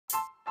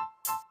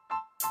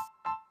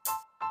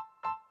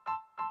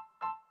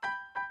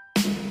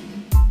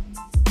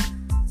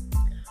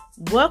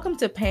Welcome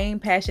to Pain,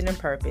 Passion, and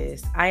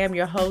Purpose. I am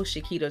your host,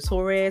 Shakita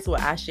Torres,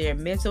 where I share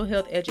mental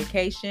health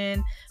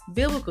education,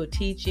 biblical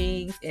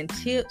teachings, and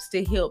tips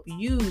to help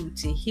you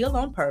to heal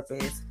on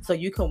purpose so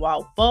you can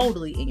walk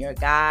boldly in your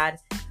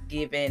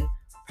God-given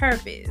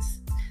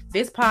purpose.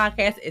 This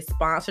podcast is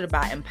sponsored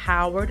by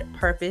Empowered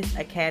Purpose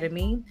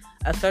Academy,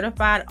 a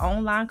certified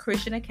online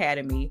Christian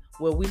academy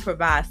where we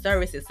provide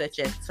services such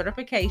as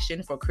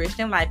certification for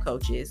Christian life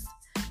coaches,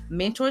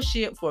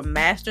 mentorship for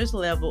master's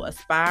level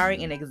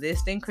aspiring and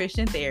existing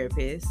Christian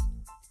therapists,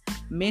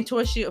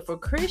 mentorship for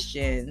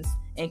Christians,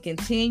 and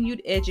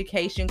continued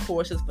education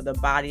courses for the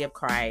body of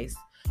Christ.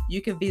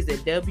 You can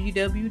visit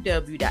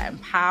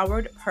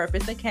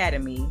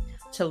www.empoweredpurposeacademy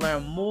to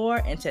learn more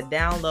and to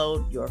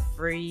download your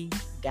free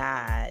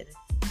guide.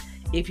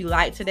 If you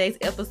like today's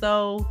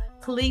episode,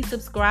 please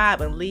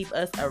subscribe and leave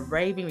us a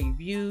raving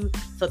review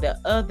so that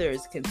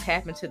others can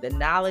tap into the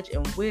knowledge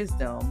and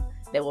wisdom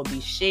that will be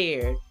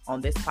shared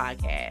on this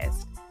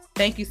podcast.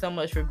 Thank you so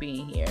much for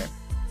being here.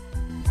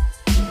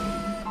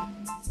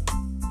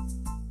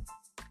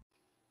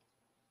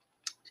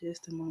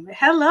 Just a moment.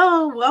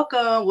 Hello,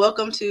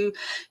 welcome to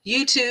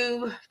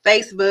YouTube,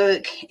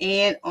 Facebook,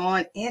 and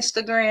on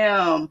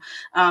Instagram.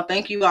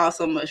 Thank you all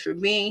so much for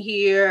being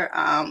here.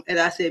 As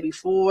I said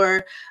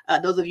before,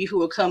 those of you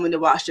who are coming to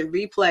watch the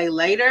replay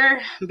later,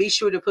 be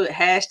sure to put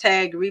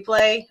hashtag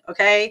replay,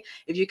 okay?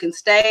 If you can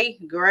stay,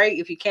 great.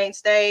 If you can't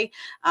stay,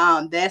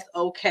 that's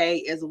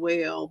okay as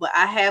well. But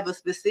I have a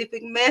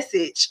specific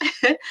message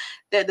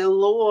that the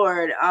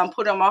Lord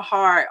put on my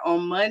heart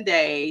on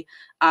Monday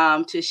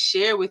to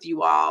share with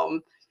you all.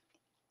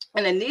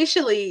 And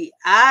initially,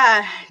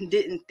 I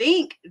didn't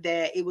think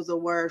that it was a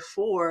word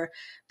for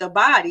the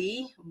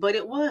body, but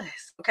it was.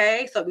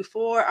 Okay, so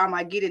before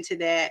I get into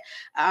that,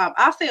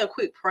 I'll say a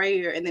quick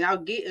prayer, and then I'll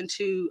get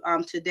into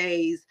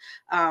today's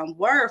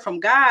word from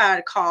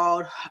God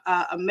called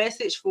a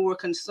message for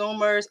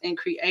consumers and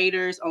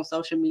creators on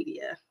social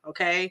media.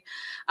 Okay,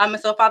 and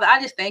so Father,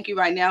 I just thank you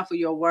right now for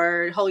your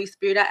word. Holy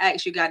Spirit, I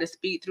ask you, God, to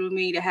speak through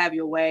me, to have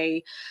your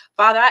way.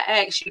 Father,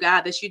 I ask you,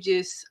 God, that you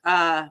just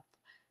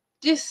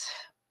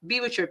be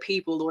with your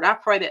people, Lord. I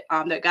pray that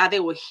that God, they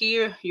will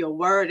hear your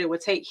word, they will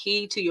take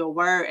heed to your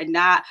word and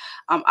not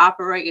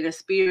operate in a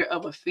spirit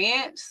of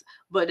offense,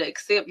 but to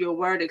accept your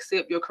word,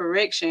 accept your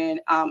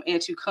correction,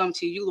 and to come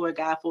to you, Lord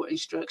God, for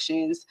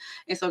instructions.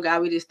 And so,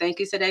 God, we just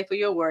thank you today for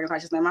your word. In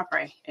Christ's name I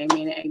pray.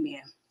 Amen and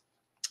amen.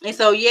 And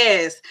so,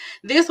 yes,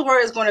 this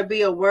word is going to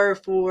be a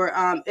word for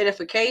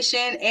edification,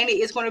 and it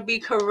is going to be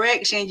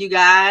correction, you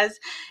guys.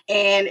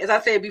 And as I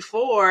said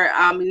before,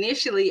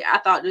 initially, I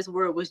thought this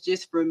word was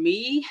just for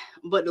me,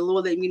 but the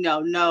Lord let me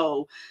know,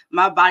 no,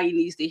 my body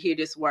needs to hear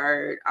this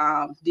word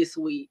this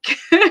week.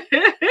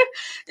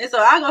 And so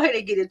I'll go ahead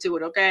and get into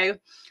it, okay?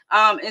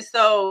 And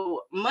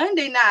so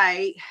Monday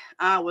night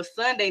was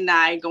Sunday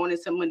night going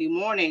into Monday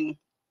morning.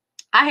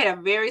 I had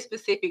a very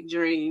specific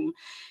dream.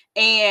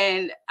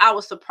 And I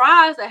was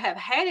surprised I have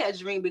had that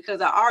dream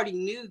because I already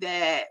knew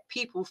that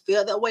people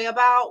feel that way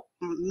about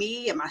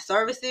me and my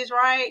services,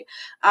 right?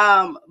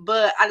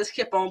 But I just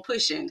kept on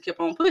pushing.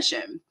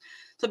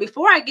 So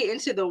before I get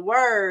into the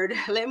word,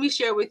 let me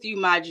share with you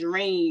my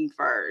dream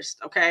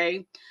first,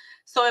 okay?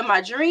 So in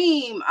my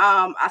dream,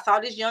 I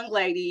saw this young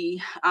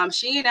lady.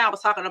 She and I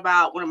was talking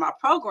about one of my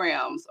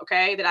programs,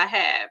 okay, that I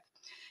have.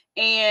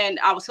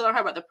 And I was telling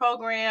her about the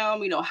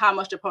program, you know, how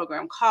much the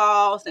program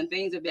costs and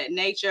things of that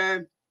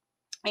nature.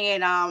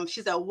 And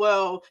she said,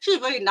 well, she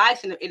was really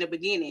nice in the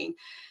beginning.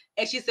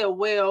 And she said,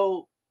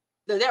 well,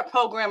 does that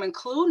program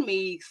include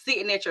me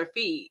sitting at your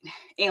feet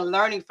and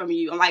learning from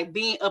you and like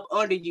being up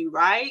under you,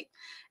 right?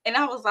 And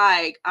I was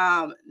like,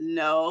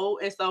 no.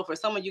 And so for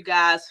some of you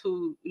guys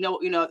who know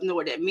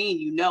what that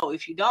means,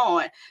 if you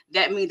don't,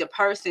 that means the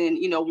person,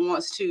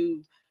 wants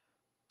to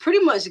pretty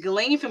much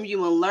glean from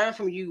you and learn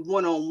from you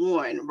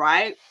one-on-one,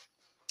 right?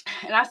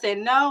 And I said,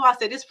 no, I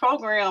said, this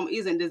program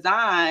isn't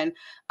designed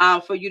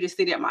for you to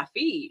sit at my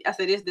feet. I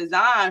said, it's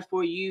designed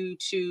for you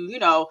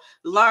to,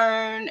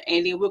 learn.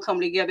 And then we'll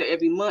come together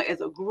every month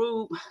as a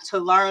group to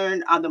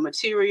learn the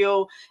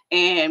material.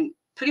 And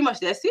pretty much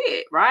that's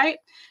it, right?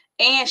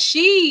 And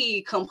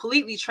she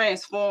completely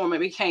transformed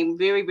and became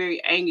very,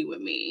 very angry with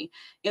me.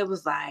 It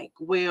was like,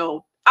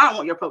 well, I don't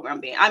want your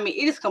program then. I mean,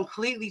 it is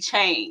completely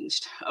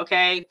changed,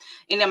 okay?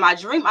 And in my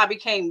dream, I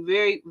became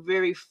very,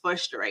 very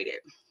frustrated,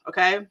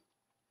 okay?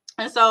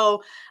 And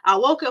so I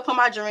woke up from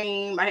my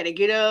dream. I had to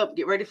get up,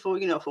 get ready for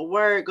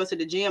work, go to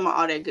the gym,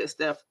 all that good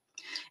stuff.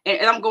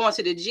 And I'm going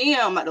to the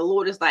gym, like the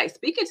Lord is like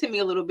speaking to me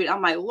a little bit.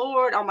 I'm like,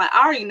 Lord, I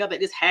already know that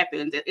this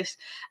happens.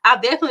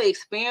 I've definitely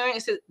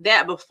experienced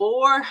that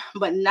before,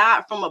 but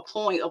not from a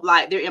point of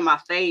like they're in my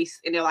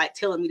face and they're like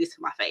telling me this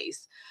in my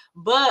face.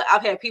 But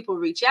I've had people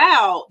reach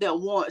out that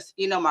wants,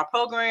 my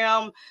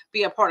program,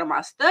 be a part of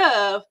my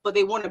stuff, but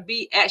they want to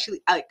be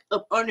actually like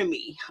up under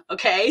me.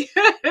 Okay.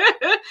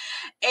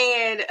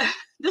 And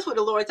this is what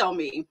the Lord told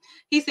me.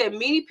 He said,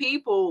 many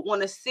people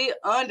want to sit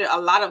under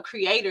a lot of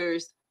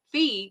creators'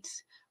 feet,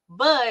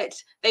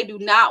 but they do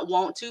not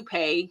want to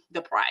pay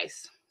the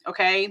price.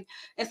 Okay.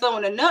 And so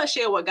in a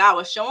nutshell, what God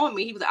was showing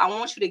me, he was like, I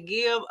want you to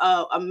give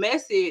a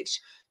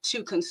message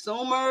to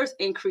consumers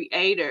and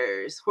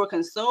creators. For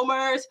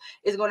consumers,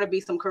 it's going to be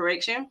some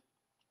correction.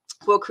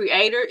 For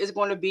creator, it's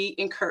going to be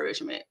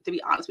encouragement, to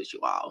be honest with you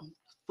all.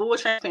 Full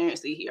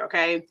transparency here,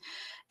 okay?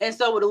 And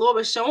so what the Lord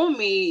was showing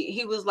me,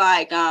 he was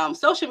like,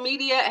 social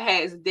media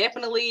has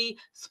definitely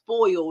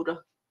spoiled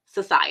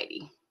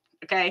society.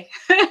 Okay.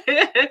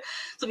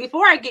 So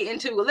before I get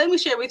into it, let me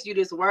share with you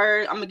this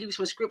word. I'm gonna give you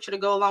some scripture to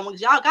go along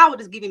with y'all. God was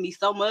just giving me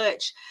so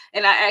much.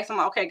 And I asked him,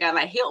 okay, God,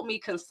 like help me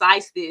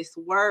concise this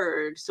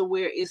word so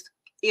where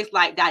it's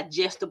like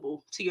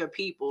digestible to your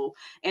people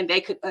and they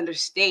could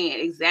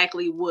understand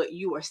exactly what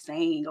you are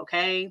saying.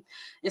 Okay.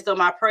 And so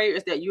my prayer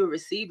is that you will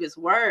receive this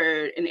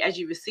word. And as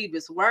you receive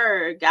this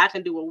word, God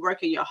can do a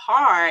work in your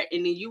heart,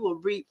 and then you will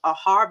reap a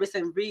harvest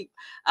and reap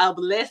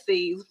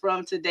blessings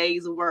from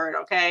today's word.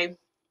 Okay.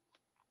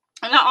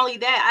 And not only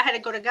that, I had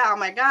to go to God.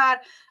 I'm like, God,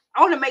 I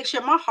want to make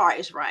sure my heart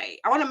is right.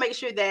 I want to make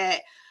sure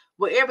that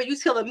whatever you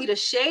telling me to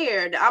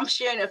share, that I'm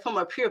sharing it from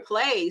a pure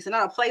place and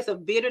not a place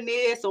of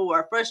bitterness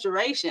or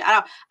frustration.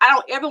 I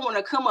don't ever want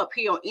to come up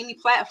here on any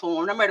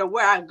platform, no matter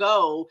where I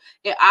go,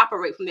 and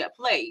operate from that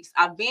place.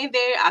 I've been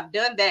there, I've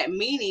done that,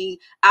 meaning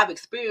I've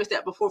experienced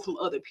that before from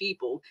other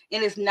people.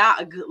 And it's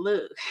not a good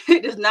look.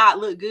 It does not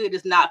look good, it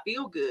does not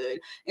feel good.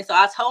 And so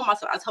I told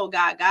myself, I told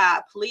God,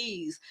 God,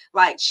 please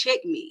like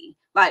check me.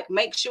 Like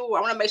make sure,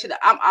 I want to make sure that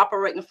I'm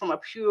operating from a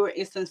pure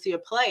and sincere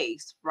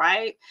place,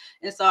 right?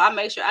 And so I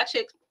make sure I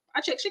check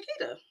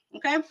Shakita.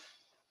 Okay.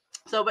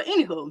 So, but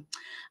anywho,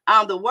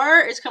 the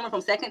word is coming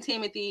from 2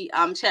 Timothy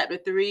chapter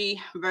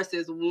 3,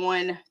 verses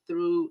 1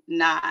 through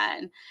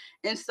 9.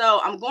 And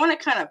so I'm going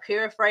to kind of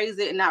paraphrase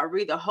it and not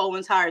read the whole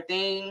entire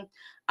thing.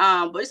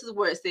 But this is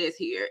what it says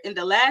here. In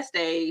the last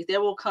days, there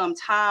will come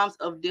times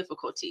of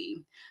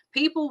difficulty.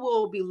 People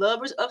will be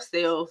lovers of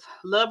self,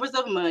 lovers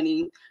of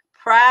money,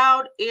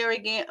 proud,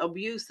 arrogant,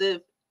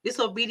 abusive,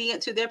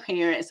 disobedient to their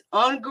parents,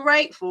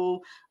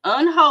 ungrateful,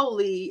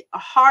 unholy,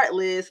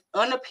 heartless,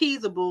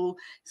 unappeasable,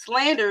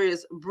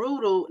 slanderous,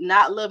 brutal,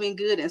 not loving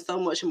good, and so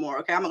much more.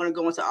 Okay, I'm not going to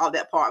go into all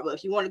that part, but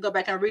if you want to go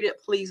back and read it,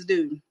 please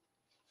do.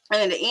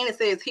 And in the end, it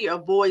says here,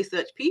 avoid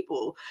such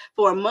people.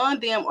 For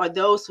among them are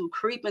those who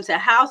creep into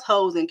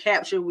households and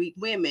capture weak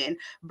women,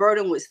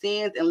 burdened with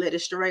sins and led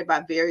astray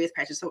by various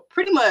passions. So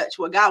pretty much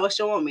what God was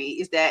showing me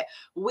is that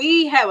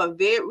we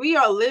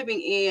are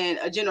living in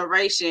a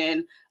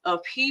generation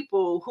of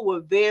people who are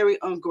very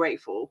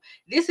ungrateful.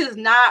 This is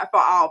not for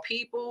all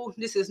people.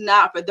 This is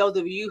not for those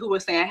of you who are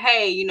saying,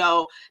 hey,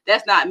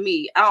 that's not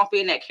me. I don't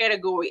fit in that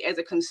category as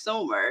a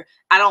consumer.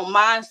 I don't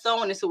mind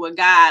sowing into what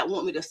God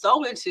want me to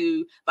sow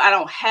into, but I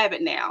don't have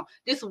it now.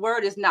 This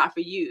word is not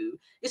for you.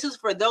 This is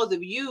for those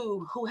of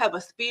you who have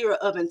a spirit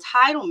of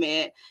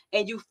entitlement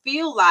and you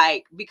feel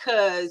like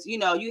because,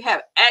 you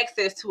have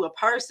access to a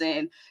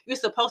person, you're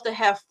supposed to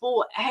have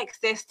full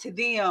access to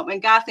them.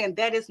 And God's saying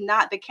that is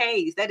not the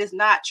case. That is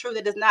not true.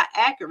 That is not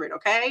accurate.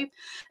 Okay.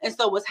 And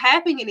so what's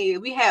happening is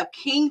we have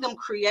kingdom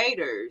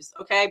creators,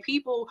 okay,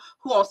 people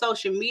who on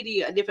social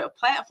media and different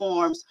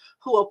platforms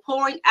who are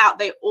pouring out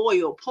their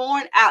oil,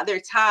 pouring out their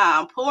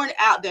time, pouring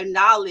out their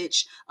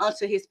knowledge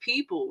unto his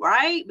people,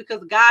 right?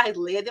 Because God has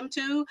led them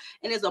to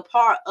and is a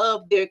part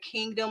of their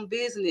kingdom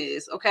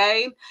business,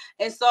 okay?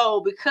 And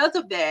so because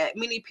of that,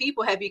 many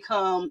people have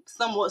become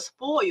somewhat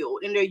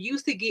spoiled and they're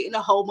used to getting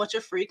a whole bunch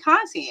of free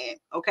content,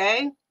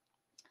 okay?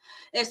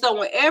 And so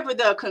whenever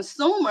the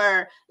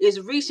consumer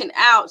is reaching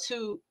out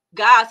to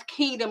God's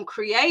kingdom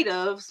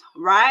creatives,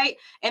 right?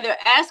 And they're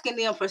asking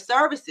them for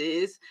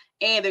services,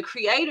 and the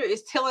creator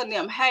is telling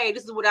them, hey,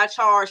 this is what I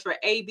charge for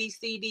A, B,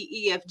 C, D,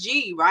 E, F,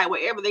 G, right?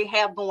 Whatever they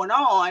have going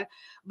on.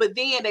 But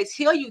then they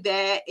tell you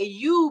that, and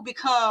you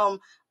become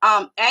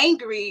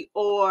angry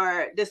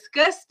or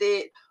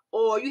disgusted,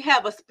 or you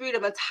have a spirit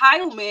of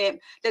entitlement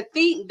to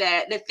think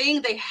that the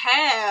thing they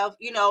have,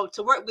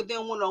 to work with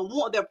them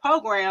one-on-one, their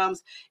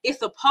programs, is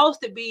supposed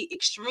to be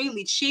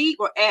extremely cheap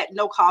or at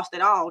no cost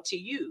at all to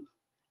you.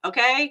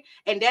 Okay.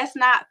 And that's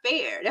not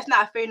fair. That's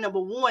not fair,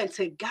 number one,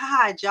 to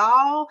God,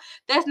 y'all.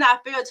 That's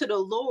not fair to the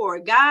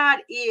Lord. God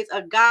is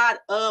a God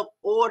of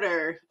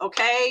order.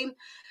 Okay.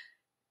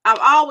 I've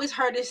always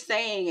heard this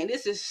saying, and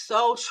this is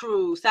so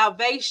true.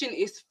 Salvation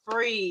is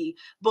free,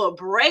 but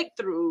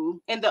breakthrough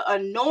and the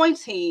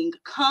anointing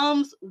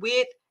comes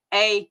with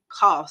a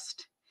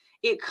cost.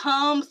 It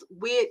comes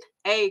with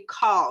a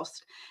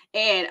cost.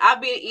 And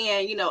I've been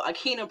in, a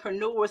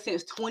kingdompreneur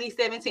since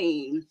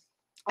 2017.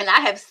 And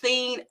I have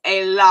seen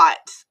a lot.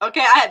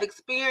 Okay. I have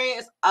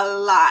experienced a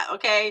lot.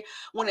 Okay.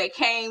 When it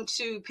came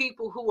to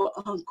people who are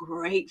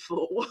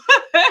ungrateful,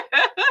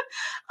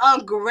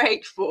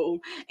 ungrateful.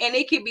 And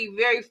it can be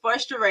very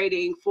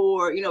frustrating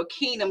for,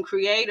 kingdom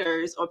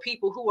creators or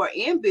people who are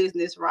in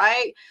business,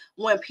 right?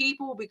 When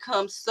people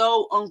become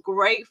so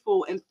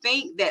ungrateful and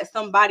think that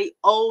somebody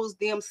owes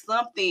them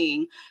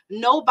something.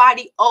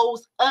 Nobody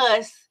owes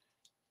us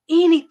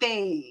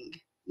anything.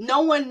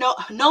 No one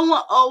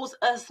owes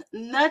us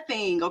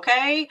nothing.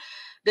 Okay.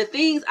 The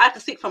things I have to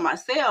seek for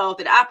myself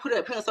that I put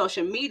up here on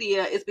social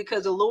media is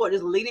because the Lord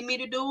is leading me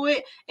to do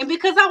it and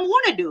because I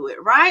want to do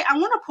it, right? I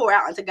want to pour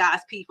out into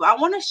God's people. I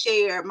want to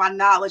share my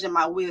knowledge and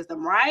my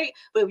wisdom, right?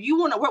 But if you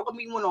want to work with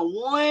me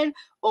one-on-one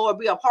or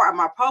be a part of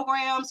my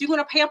programs, you're going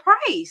to pay a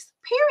price,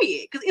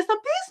 period. Because it's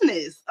a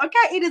business,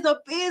 okay? It is a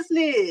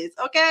business,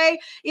 okay?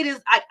 It is,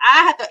 I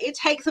have to, it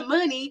takes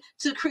money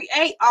to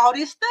create all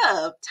this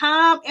stuff,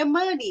 time and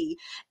money.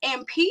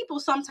 And people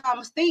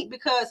sometimes think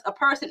because a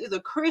person is a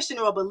Christian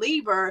or a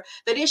believer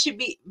that it should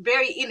be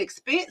very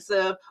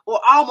inexpensive or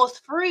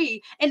almost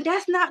free. And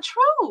that's not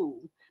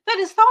true. That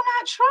is so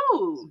not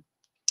true.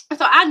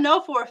 So I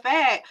know for a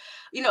fact,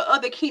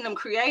 other kingdom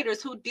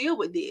creators who deal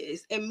with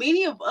this. And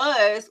many of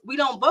us, we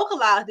don't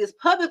vocalize this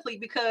publicly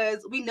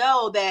because we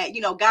know that,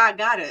 God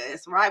got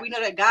us, right? We know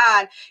that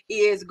God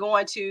is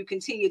going to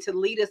continue to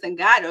lead us and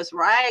guide us,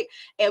 right?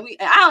 And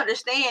I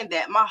understand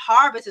that my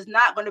harvest is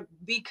not going to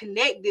be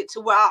connected to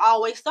where I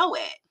always sow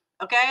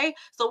at. Okay.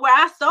 So where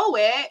I sow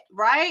at,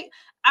 right?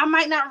 I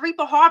might not reap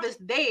a harvest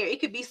there. It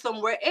could be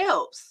somewhere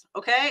else.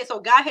 Okay. So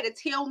God had to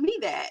tell me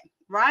that.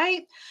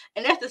 Right?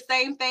 And that's the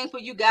same thing for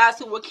you guys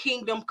who are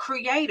kingdom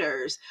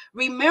creators.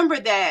 Remember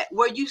that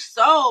where you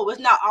sow is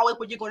not always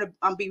what you're going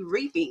to be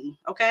reaping.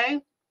 Okay.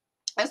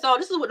 And so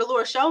this is what the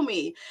Lord showed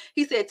me.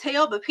 He said,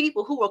 tell the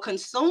people who are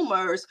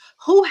consumers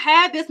who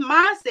have this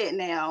mindset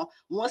now.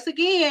 Once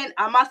again,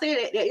 I'm not saying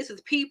that this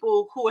is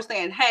people who are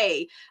saying,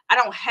 hey, I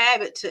don't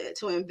have it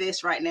to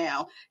invest right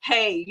now.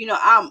 Hey,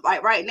 I'm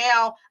like right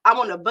now, I'm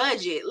on a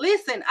budget.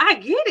 Listen, I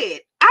get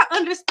it. I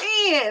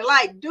understand.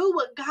 Like, do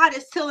what God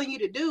is telling you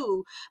to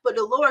do. But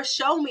the Lord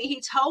showed me,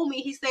 he told me,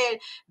 he said,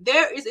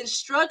 there is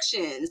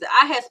instructions that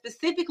I have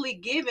specifically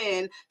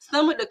given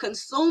some of the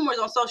consumers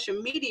on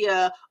social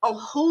media on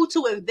who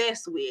to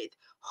invest with,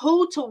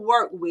 who to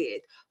work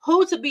with,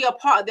 who to be a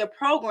part of their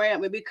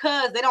program. And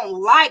because they don't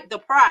like the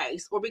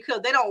price or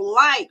because they don't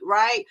like,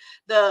 right,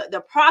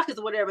 the process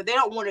or whatever, they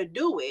don't want to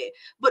do it.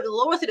 But the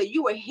Lord said that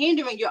you are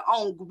hindering your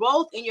own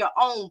growth and your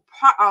own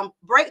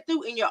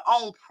breakthrough in your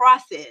own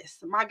process,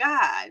 my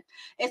God.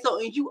 And so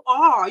you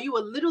are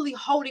literally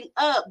holding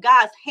up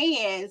God's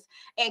hands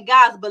and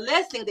God's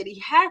blessing that he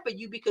had for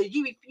you because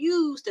you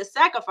refuse to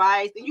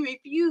sacrifice and you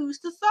refuse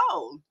to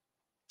sow.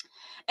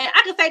 And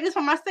I can say this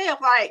for myself,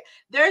 like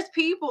there's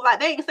people like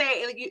they can say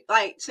it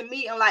like to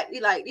me and like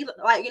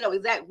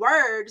exact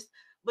words,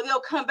 but they'll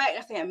come back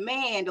and say,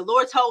 man, the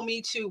Lord told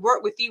me to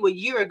work with you a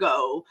year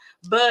ago,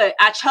 but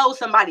I chose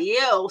somebody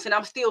else and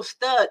I'm still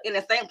stuck in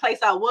the same place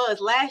I was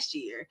last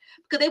year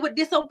because they were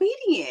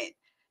disobedient.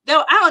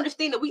 Though I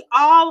understand that we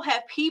all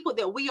have people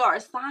that we are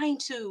assigned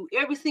to,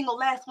 every single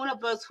last one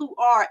of us who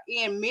are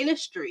in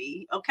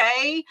ministry,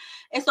 okay?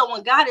 And so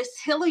when God is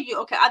telling you,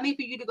 okay, I need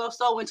for you to go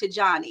sow into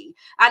Johnny.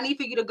 I need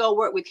for you to go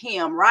work with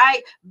him,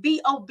 right? Be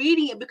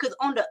obedient because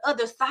on the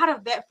other side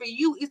of that for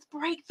you is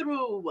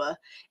breakthrough.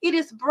 It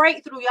is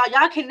breakthrough, y'all.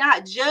 Y'all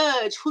cannot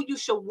judge who you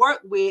should work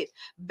with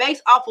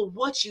based off of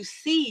what you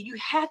see. You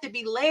have to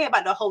be led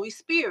by the Holy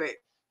Spirit.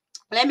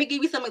 Let me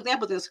give you some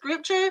examples in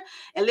scripture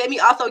and let me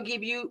also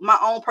give you my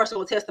own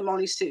personal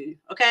testimonies too.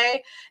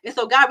 Okay. And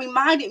so God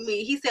reminded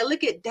me, he said,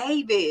 look at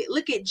David,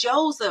 look at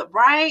Joseph,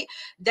 right?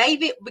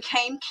 David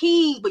became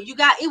king, but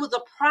it was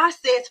a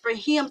process for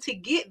him to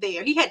get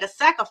there. He had to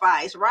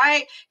sacrifice,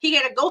 right? He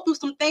had to go through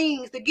some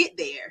things to get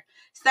there.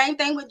 Same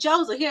thing with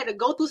Joseph. He had to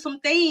go through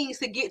some things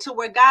to get to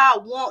where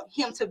God wants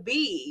him to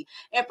be.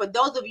 And for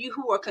those of you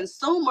who are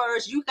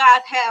consumers, you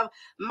guys have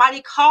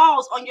mighty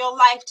calls on your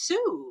life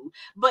too.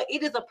 But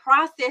it is a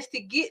process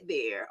to get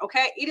there,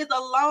 okay? It is a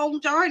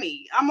long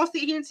journey. I'm going to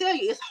sit here and tell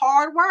you, it's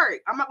hard work.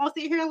 I'm not going to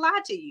sit here and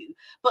lie to you.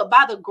 But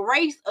by the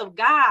grace of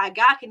God,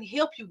 God can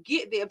help you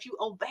get there if you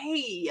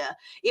obey.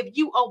 If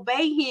you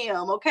obey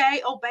him,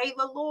 okay? Obey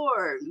the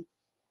Lord.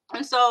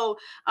 And so,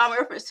 in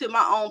reference to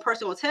my own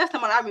personal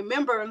testimony, I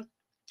remember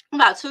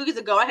about 2 years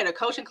ago, I had a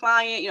coaching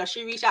client.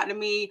 She reached out to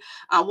me,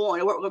 wanting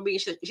to work with me.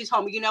 She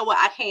told me, you know what,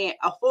 I can't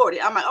afford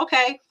it. I'm like,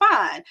 okay,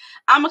 fine.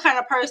 I'm a kind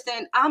of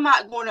person, I'm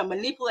not going to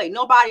manipulate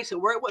nobody to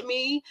work with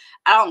me.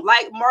 I don't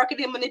like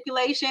marketing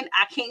manipulation.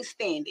 I can't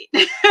stand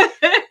it.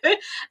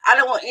 I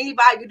don't want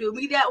anybody to do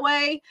me that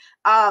way.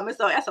 And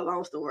so that's a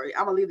long story.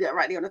 I'm going to leave that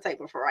right there on the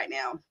table for right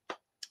now.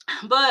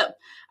 But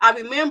I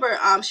remember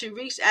she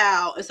reached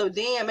out, and so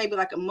then maybe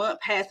like a month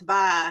passed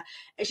by,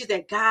 and she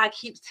said, God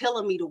keeps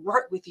telling me to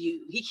work with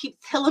you. He keeps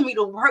telling me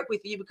to work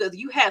with you because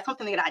you have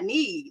something that I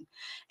need.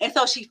 And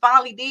so she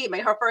finally did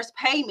make her first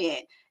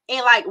payment.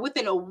 And like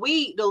within a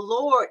week, the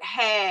Lord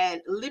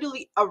had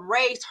literally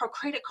erased her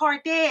credit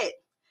card debt.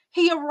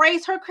 He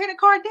erased her credit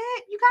card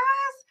debt, you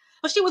guys.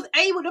 But she was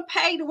able to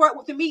pay to work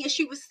with me, and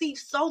she received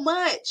so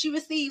much. She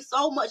received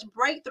so much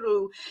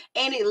breakthrough,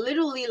 and it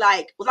literally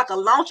was like a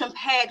launching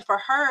pad for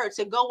her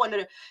to go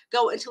into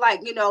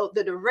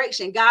the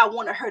direction God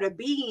wanted her to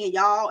be in,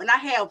 y'all. And I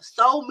have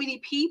so many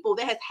people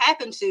that has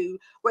happened to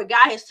where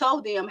God has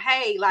told them,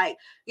 hey,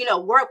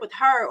 work with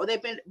her, or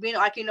they've been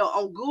like,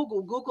 on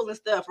Google and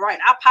stuff, right?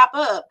 I pop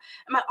up.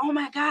 I'm like, oh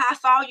my God, I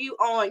saw you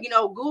on,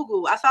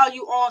 Google. I saw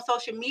you on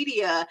social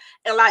media,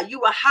 and like you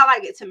were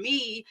highlighted to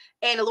me.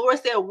 And the Lord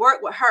said,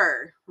 work with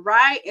her,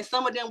 right? And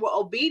some of them were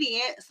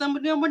obedient, some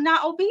of them were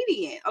not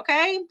obedient.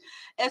 Okay.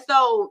 And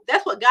so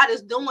that's what God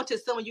is doing to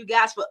some of you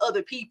guys for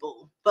other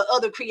people, for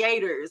other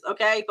creators,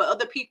 okay, for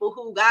other people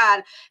who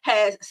God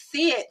has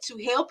sent to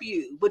help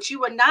you, but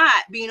you are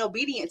not being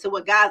obedient to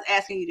what God's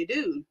asking you to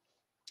do.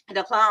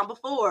 The client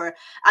before,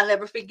 I'll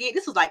never forget,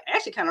 this was like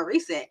actually kind of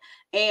recent,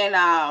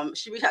 and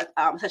she reached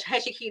out, such, hey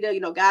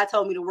Shakita, God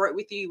told me to work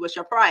with you. What's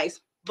your price?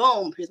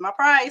 Boom, here's my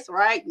price,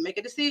 right? Make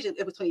a decision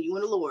between you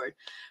and the Lord,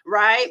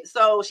 right?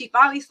 So she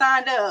finally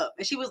signed up,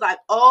 and she was like,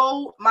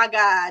 oh my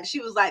God.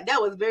 She was like,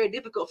 that was very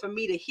difficult for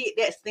me to hit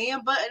that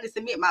send button and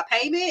submit my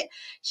payment.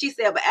 She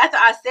said, but after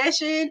our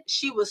session,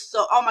 she was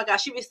so, oh my God,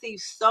 she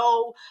received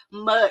so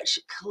much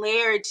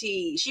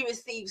clarity. She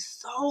received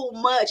so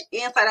much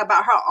insight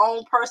about her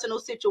own personal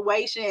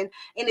situation,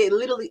 and it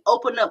literally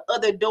opened up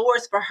other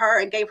doors for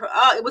her and gave her,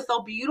 oh, it was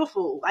so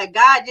beautiful. Like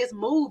God just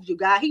moved you,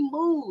 God. He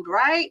moved,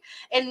 right?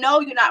 And no,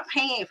 you're not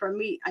paying for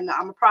me. I know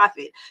I'm a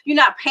prophet. You're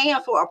not paying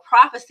for a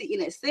prophecy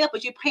in itself,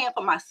 but you're paying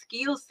for my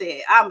skill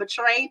set. I'm a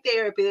trained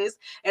therapist,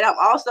 and I'm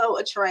also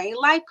a trained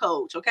life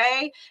coach,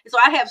 okay? And so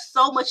I have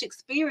so much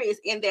experience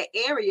in that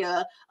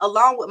area,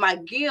 along with my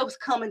gifts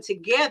coming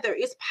together.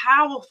 It's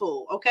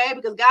powerful, okay?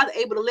 Because God's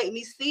able to let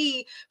me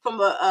see from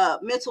a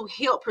mental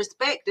health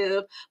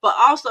perspective, but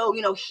also,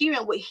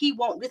 hearing what he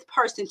wants this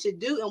person to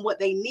do and what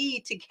they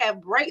need to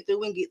have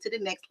breakthrough and get to the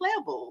next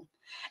level.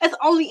 That's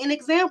only an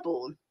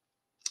example.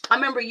 I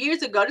remember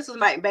years ago, this was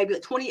like maybe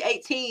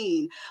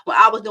 2018, when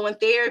I was doing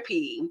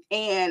therapy,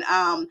 and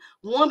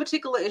one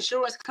particular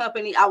insurance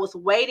company, I was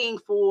waiting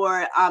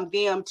for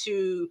them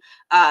to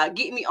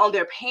get me on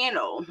their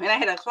panel. And I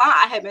had a client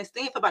I had been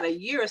seeing for about a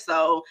year or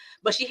so,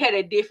 but she had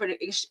a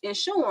different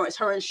insurance.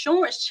 Her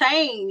insurance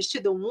changed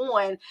to the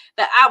one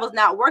that I was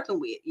not working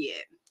with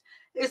yet.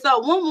 And so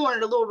one morning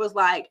the Lord was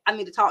like, I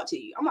need to talk to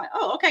you. I'm like,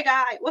 oh, okay,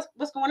 God,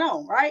 what's going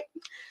on, right?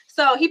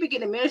 So he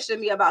began to minister to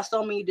me about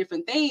so many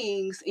different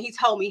things. And he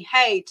told me,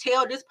 hey,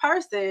 tell this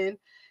person,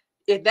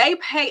 if they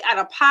pay out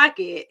of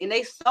pocket and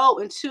they sow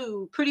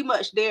into pretty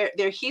much their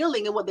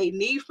healing and what they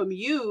need from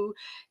you,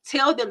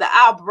 tell them that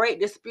I'll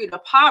break the spirit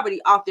of poverty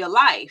off their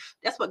life.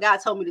 That's what God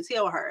told me to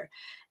tell her.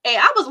 And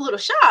I was a little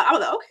shocked. I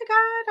was like, okay,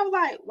 God. I was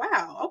like,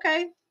 wow,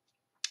 okay.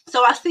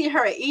 So I sent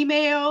her an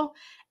email,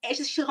 and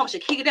she told me,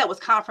 Shakita, that was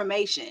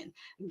confirmation.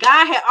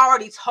 God had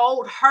already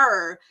told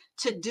her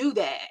to do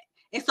that.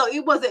 And so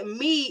it wasn't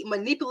me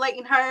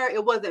manipulating her.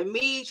 It wasn't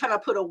me trying to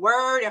put a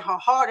word in her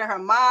heart and her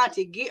mind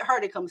to get her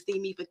to come see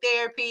me for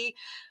therapy.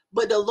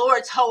 But the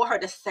Lord told her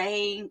the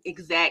same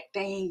exact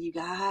thing, you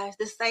guys,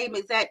 the same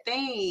exact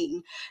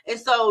thing. And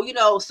so,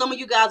 some of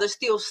you guys are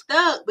still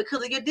stuck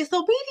because of your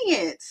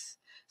disobedience.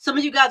 Some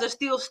of you guys are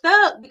still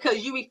stuck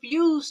because you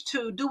refuse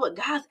to do what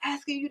God's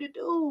asking you to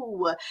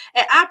do.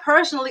 And I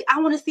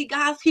want to see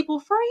God's people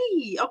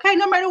free. Okay,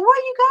 no matter where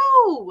you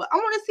go, I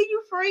want to see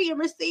you free and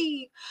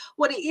receive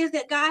what it is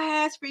that God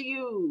has for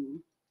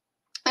you.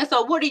 And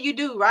so what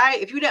do,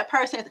 right? If you're that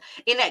person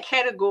in that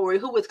category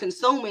who is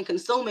consuming,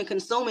 and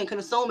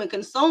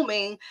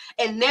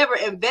never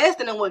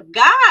investing in what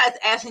God's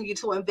asking you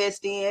to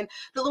invest in,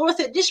 the Lord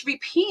said, just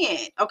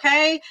repent,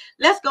 okay?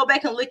 Let's go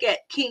back and look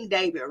at King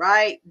David,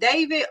 right?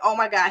 David, oh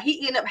my God,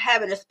 he ended up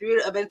having a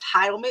spirit of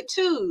entitlement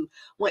too.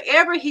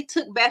 Whenever he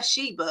took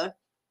Bathsheba,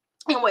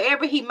 and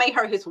wherever he made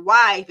her his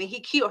wife and he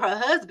killed her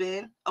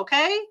husband,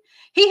 okay,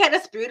 he had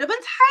a spirit of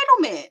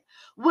entitlement,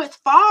 which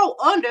fall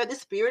under the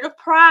spirit of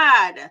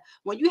pride.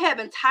 When you have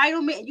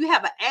entitlement and you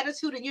have an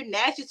attitude and you're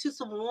nasty to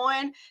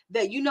someone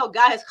that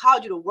God has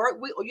called you to work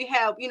with, or you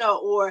have,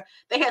 or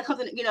they have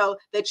something,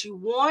 that you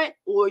want,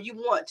 or you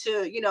want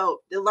to,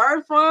 to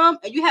learn from,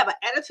 and you have an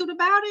attitude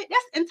about it,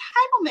 that's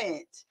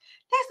entitlement.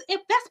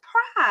 That's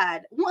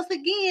pride. Once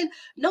again,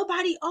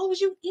 nobody owes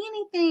you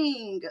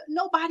anything.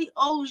 Nobody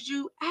owes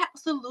you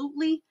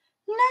absolutely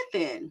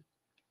nothing.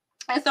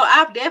 And so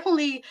I've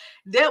definitely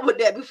dealt with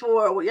that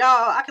before. Well, y'all,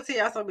 I can tell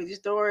y'all so many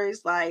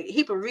stories. Like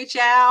people reach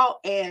out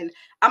and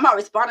I'm not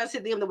responding to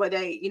them the way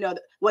they, they,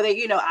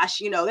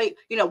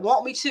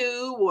 want me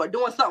to, or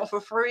doing something for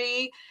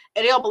free,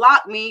 and they'll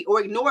block me or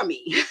ignore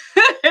me.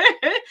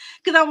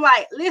 Because I'm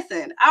like,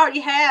 listen, I already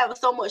have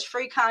so much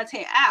free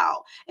content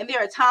out. And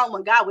there are times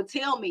when God would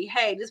tell me,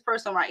 hey, this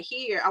person right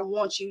here, I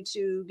want you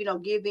to,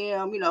 give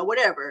them,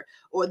 whatever,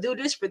 or do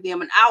this for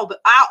them. And I'll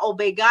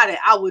obey God and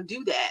I will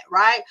do that,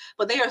 right?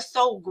 But they are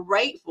so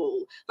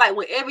grateful. Like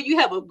whenever you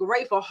have a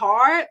grateful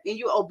heart and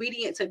you're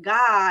obedient to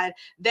God,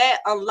 that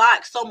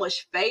unlocks so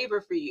much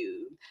favor for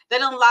you.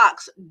 That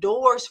unlocks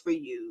doors for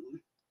you.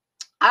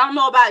 I don't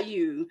know about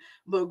you,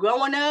 but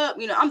growing up,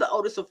 I'm the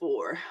oldest of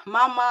four.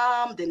 My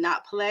mom did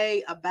not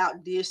play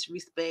about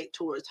disrespect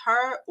towards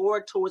her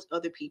or towards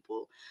other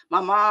people. My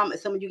mom,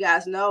 as some of you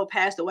guys know,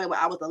 passed away when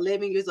I was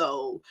 11 years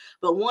old.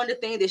 But one of the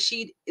things that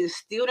she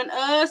instilled in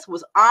us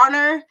was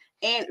honor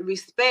and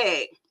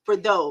respect.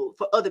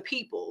 for other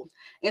people.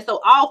 And so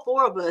all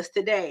four of us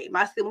today,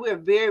 my sibling, we're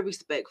very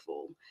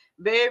respectful.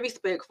 Very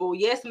respectful.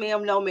 Yes,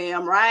 ma'am, no,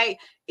 ma'am, right?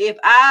 If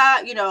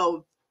I,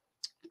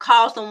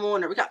 call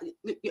someone or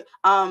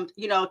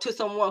to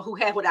someone who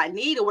has what I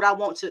need or what I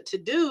want to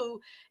do,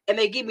 and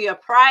they give me a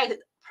price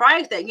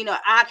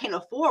that I can't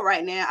afford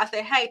right now, I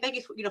say, hey, thank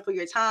you for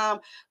your time,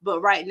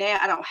 but right now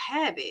I don't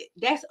have it.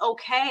 That's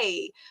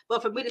okay.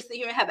 But for me to sit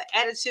here and have an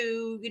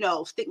attitude,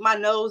 stick my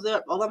nose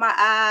up over my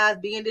eyes,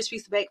 being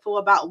disrespectful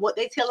about what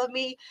they telling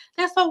me,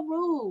 that's so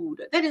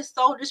rude. That is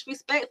so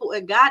disrespectful,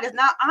 and God does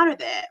not honor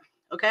that.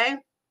 Okay.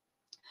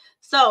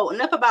 So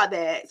enough about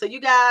that. So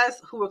you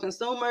guys who are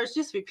consumers,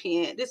 just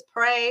repent, just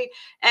pray,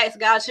 ask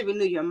God to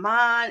renew your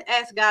mind,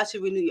 ask God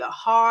to renew your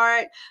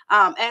heart,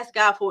 ask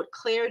God for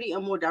clarity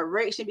and more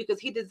direction, because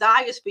He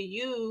desires for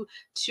you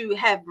to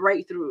have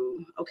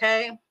breakthrough.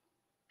 Okay.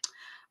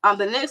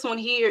 The next one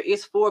here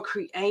is for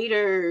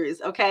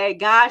creators. Okay.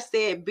 God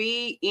said,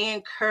 be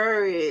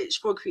encouraged.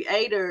 For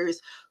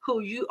creators who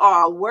you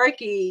are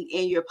working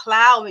and you're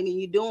plowing and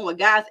you're doing what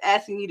God's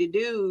asking you to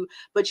do,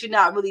 but you're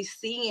not really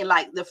seeing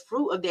like the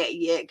fruit of that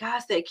yet. God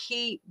said,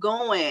 keep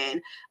going.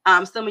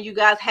 Some of you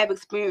guys have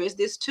experienced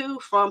this too,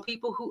 from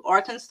people who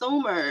are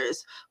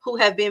consumers, who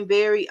have been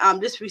very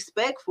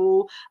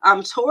disrespectful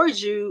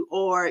towards you,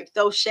 or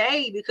throw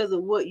shade because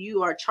of what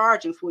you are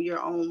charging for your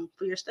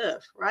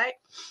stuff, right?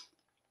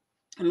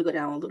 Let me go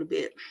down a little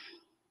bit.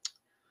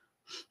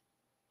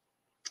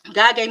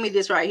 God gave me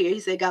this right here. He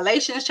said,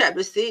 Galatians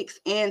chapter 6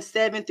 and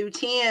 7 through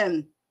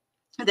 10,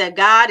 that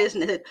God is,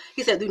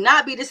 he said, do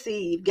not be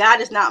deceived. God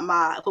is not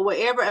mocked. For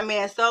whatever a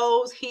man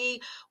sows,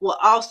 he will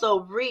also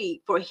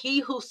reap. For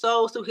he who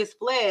sows to his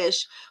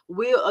flesh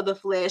will of the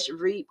flesh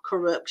reap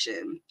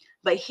corruption.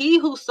 But he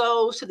who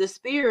sows to the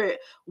Spirit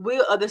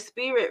will of the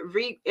Spirit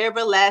reap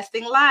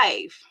everlasting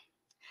life.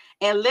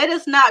 And let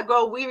us not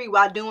grow weary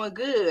while doing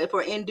good,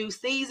 for in due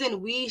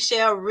season we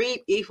shall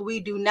reap if we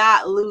do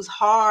not lose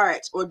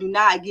heart or do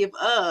not give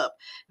up.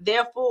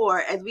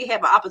 Therefore, as we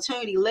have an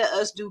opportunity, let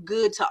us do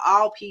good to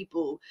all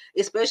people,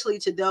 especially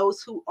to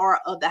those who are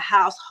of the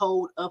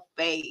household of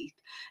faith.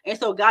 And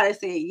so God is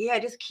saying, yeah,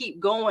 just keep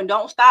going.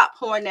 Don't stop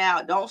pouring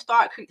out. Don't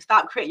stop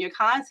creating your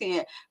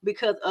content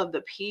because of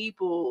the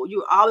people.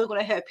 You're always going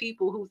to have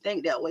people who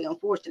think that way,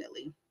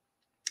 unfortunately.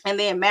 And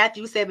then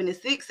Matthew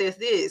 7:6 says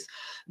this,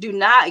 do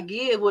not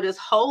give what is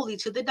holy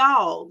to the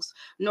dogs,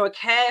 nor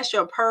cast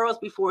your pearls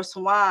before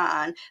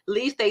swine,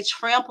 lest they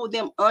trample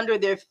them under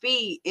their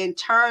feet and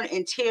turn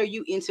and tear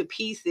you into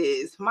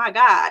pieces. My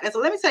God. And so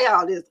let me tell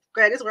y'all this.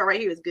 Okay, this one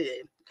right here is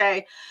good.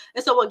 Okay.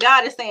 And so what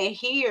God is saying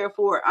here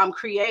for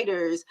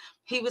creators,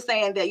 He was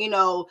saying that,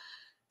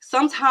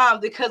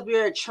 sometimes because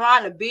we're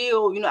trying to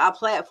build, our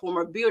platform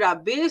or build our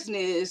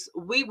business,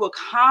 we will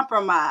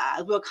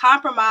compromise. We'll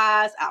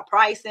compromise our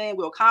pricing.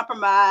 We'll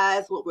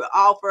compromise what we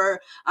offer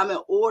in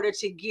order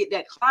to get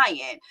that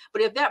client.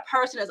 But if that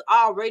person is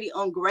already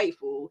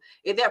ungrateful,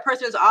 if that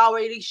person is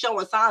already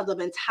showing signs of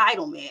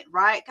entitlement,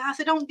 right? God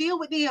said, don't deal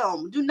with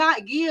them. Do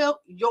not give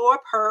your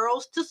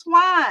pearls to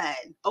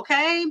swine.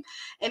 Okay.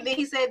 And then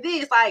He said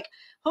this, like,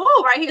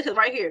 right here, because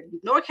right here,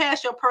 nor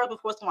cast your pearls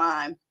before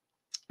swine,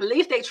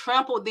 lest they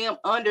trample them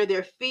under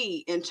their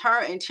feet and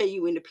turn and tear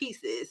you into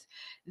pieces.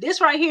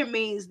 This right here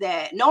means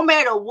that no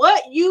matter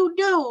what you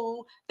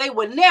do, they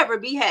will never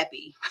be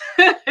happy.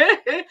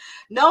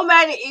 No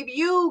matter if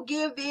you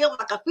give them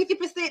like a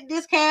 50%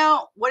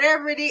 discount,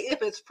 whatever it is,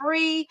 if it's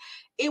free,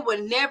 it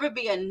will never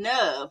be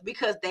enough,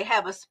 because they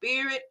have a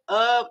spirit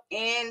of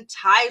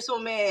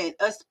entitlement,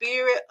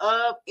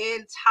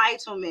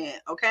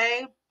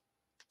 Okay.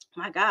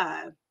 My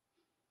God.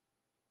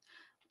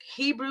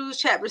 Hebrews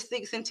chapter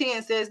 6 and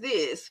 10 says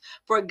this,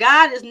 for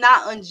God is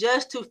not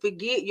unjust to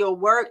forget your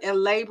work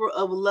and labor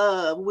of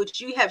love,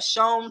 which you have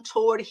shown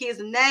toward His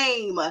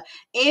name,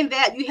 in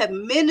that you have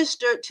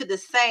ministered to the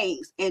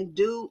saints and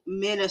do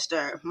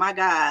minister. My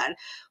God.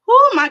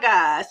 Oh my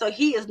God. So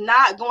He is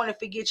not going to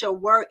forget your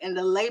work and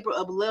the labor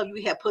of love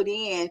you have put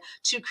in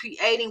to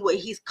creating what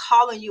He's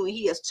calling you and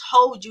He has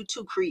told you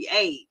to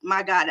create.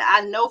 My God.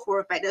 I know for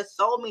a fact there's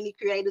so many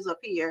creators up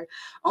here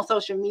on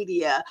social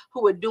media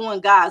who are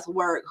doing God's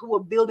work, who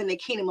are building the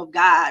kingdom of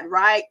God,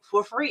 right?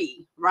 For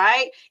free,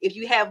 right? If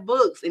you have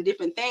books and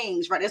different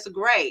things, right? That's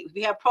great. If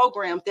you have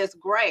programs, that's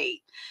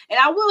great. And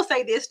I will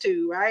say this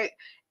too, right?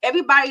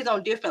 Everybody's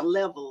on different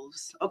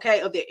levels,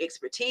 okay, of their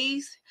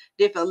expertise,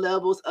 different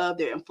levels of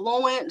their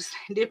influence,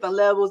 different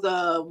levels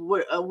of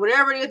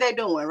whatever it is they're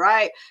doing,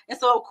 right? And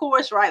so, of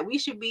course, right, we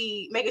should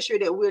be making sure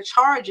that we're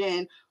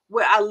charging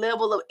where our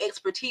level of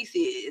expertise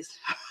is,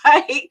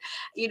 right?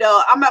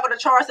 I'm not going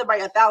to charge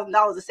somebody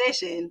 $1,000 a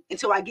session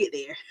until I get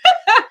there.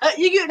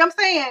 You get what I'm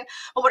saying?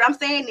 But what I'm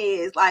saying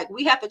is, like,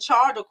 we have to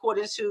charge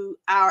according to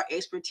our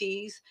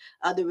expertise,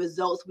 the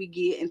results we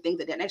get, and things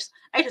like that.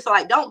 So,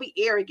 like, don't be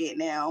arrogant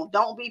now.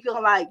 Don't be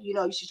feeling like, you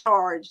should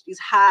charge these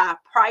high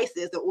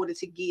prices in order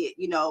to get,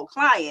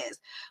 clients.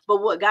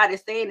 But what God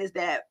is saying is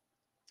that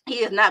He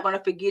is not going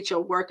to forget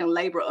your work and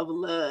labor of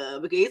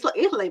love, because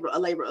it's a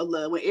labor of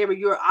love whenever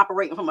you're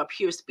operating from a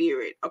pure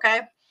spirit.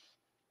 Okay.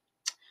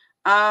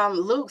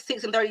 Luke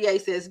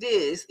 6:38 says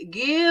this: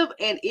 give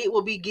and it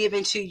will be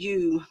given to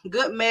you.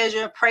 Good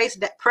measure,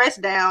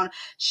 pressed down,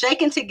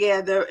 shaken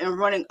together, and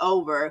running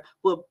over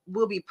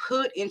will be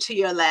put into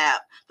your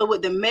lap. But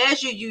with the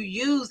measure you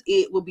use,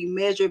 it will be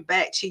measured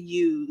back to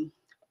you.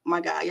 My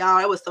God, y'all,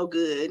 it was so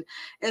good.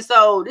 And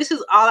so this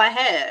is all I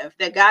have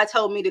that God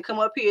told me to come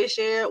up here and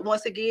share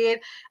once again.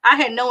 I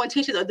had no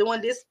intentions of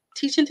doing this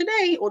teaching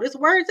today or this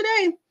word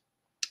today.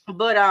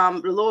 But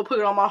the Lord put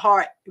it on my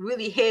heart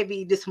really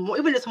heavy this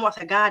morning. Even this morning, I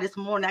said, God, this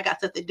morning I got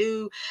stuff to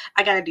do.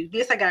 I gotta do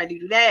this, I gotta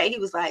do that. He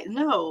was like,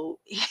 no.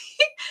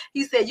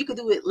 He said you could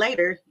do it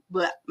later,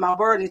 but my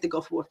word needs to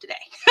go forth today.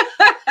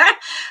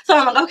 So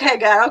I'm like, okay,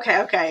 God,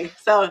 okay.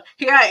 So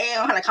here I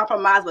am trying to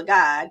compromise with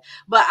God.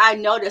 But I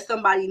know that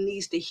somebody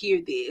needs to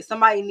hear this.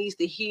 Somebody needs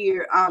to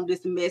hear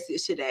this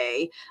message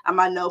today.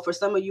 I know for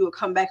some of you will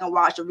come back and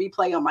watch a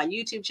replay on my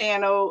YouTube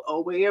channel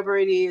or wherever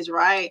it is,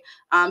 right?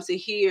 To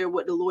hear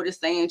what the Lord is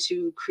saying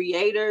to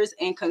creators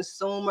and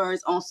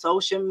consumers on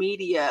social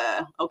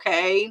media.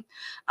 Okay.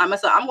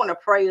 So I'm going to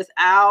pray us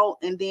out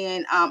and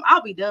then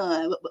I'll be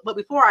done. But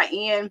before I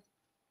end,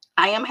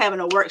 I am having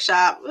a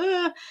workshop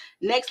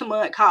next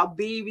month called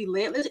Be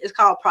Relentless. It's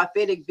called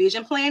Prophetic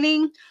Vision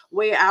Planning,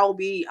 where I will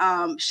be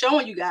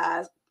showing you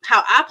guys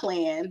how I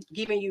plan,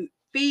 giving you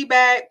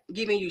feedback,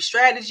 giving you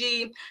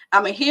strategy.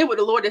 I'm hear what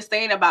the Lord is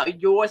saying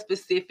about your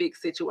specific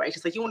situation.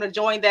 So if you want to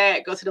join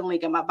that, go to the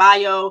link in my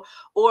bio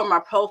or my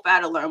profile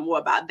to learn more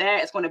about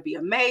that. It's going to be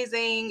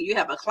amazing. You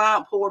have a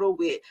client portal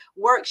with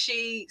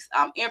worksheets,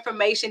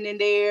 information in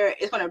there.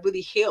 It's going to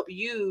really help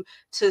you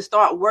to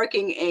start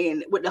working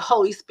in with the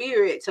Holy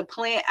Spirit to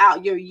plan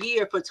out your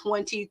year for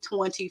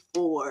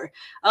 2024.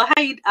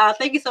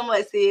 Thank you so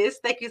much, sis.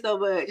 Thank you so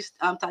much,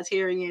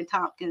 Tatarian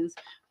Tompkins.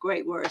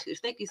 Great words, sis.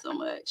 Thank you so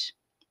much.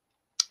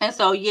 And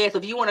so, yes,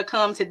 if you want to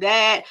come to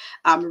that,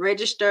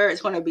 register.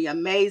 It's going to be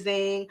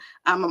amazing.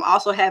 I'm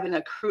also having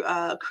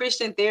a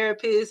Christian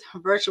therapist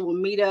virtual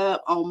meetup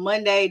on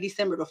Monday,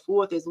 December the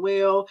 4th as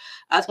well.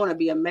 It's going to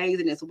be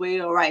amazing as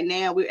well. Right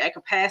now, we're at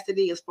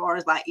capacity as far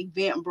as like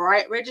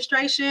Eventbrite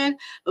registration.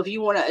 But if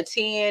you want to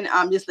attend,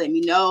 just let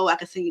me know. I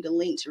can send you the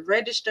link to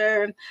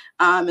register.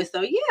 And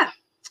so,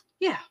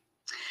 yeah.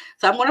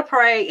 So I'm going to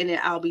pray and then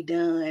I'll be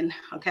done.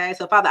 Okay.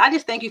 So Father, I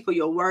just thank you for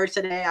your word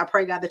today. I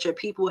pray, God, that your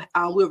people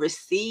will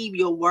receive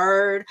your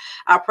word.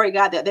 I pray,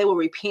 God, that they will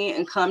repent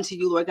and come to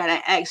you, Lord God,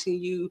 and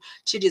asking you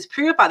to just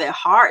purify their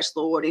hearts,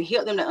 Lord, and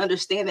help them to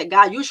understand that,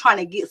 God, you're trying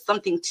to get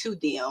something to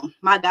them,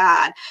 my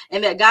God.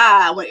 And that,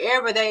 God,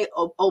 whenever they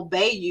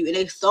obey you and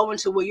they sow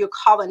into where you're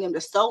calling them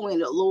to sow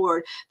into,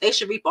 Lord, they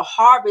should reap a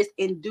harvest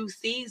in due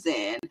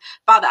season.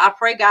 Father, I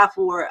pray, God,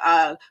 for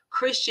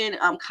Christian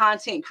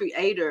content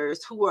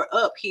creators who are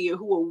up here,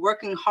 who are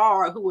working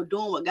hard, who are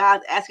doing what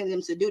God's asking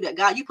them to do, that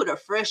God, you put a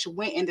fresh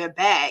wind in their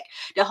back.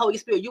 The Holy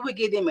Spirit, you would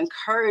give them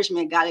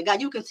encouragement, God. And God,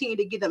 you continue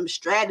to give them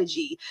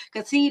strategy,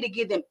 continue to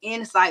give them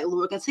insight,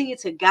 Lord, continue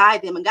to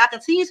guide them, and God,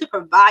 continue to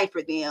provide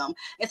for them.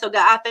 And so,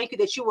 God, I thank you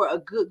that you are a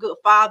good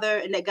Father,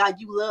 and that, God,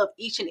 you love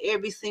each and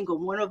every single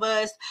one of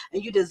us,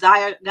 and you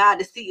desire, God,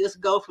 to see us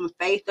go from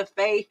faith to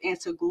faith and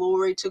to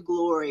glory to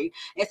glory.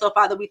 And so,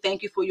 Father, we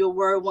thank you for your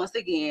word once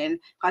again.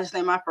 In Jesus'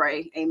 name I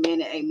pray.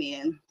 Amen and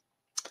amen.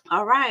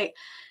 All right.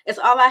 That's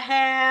all I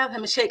have.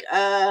 Let me check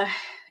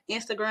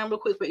Instagram real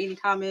quick for any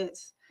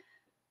comments.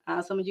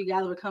 Some of you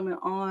guys were coming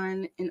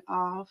on and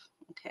off.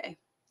 Okay.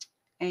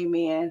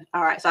 Amen.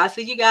 All right. So I'll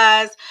see you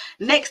guys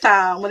next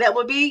time. When that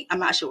will be, I'm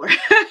not sure.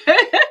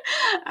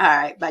 All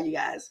right. Bye, you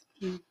guys.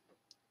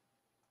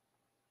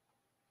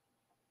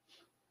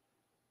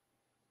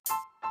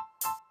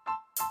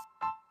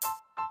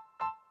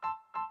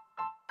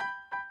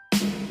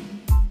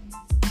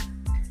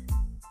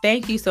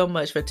 Thank you so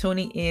much for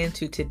tuning in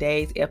to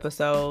today's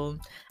episode.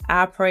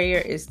 Our prayer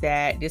is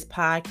that this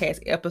podcast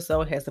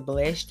episode has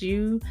blessed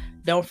you.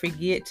 Don't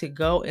forget to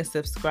go and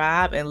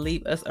subscribe and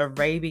leave us a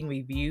raving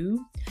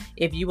review.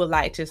 If you would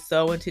like to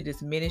sow into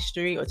this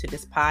ministry or to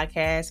this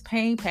podcast,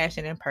 Pain,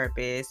 Passion, and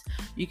Purpose,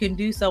 you can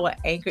do so at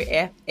Anchor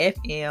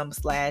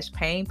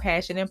FM/Pain,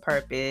 Passion, and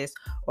Purpose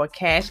or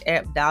Cash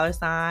App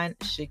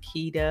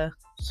 $Shakita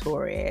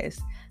Torres.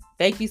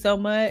 Thank you so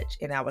much,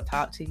 and I will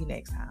talk to you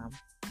next time.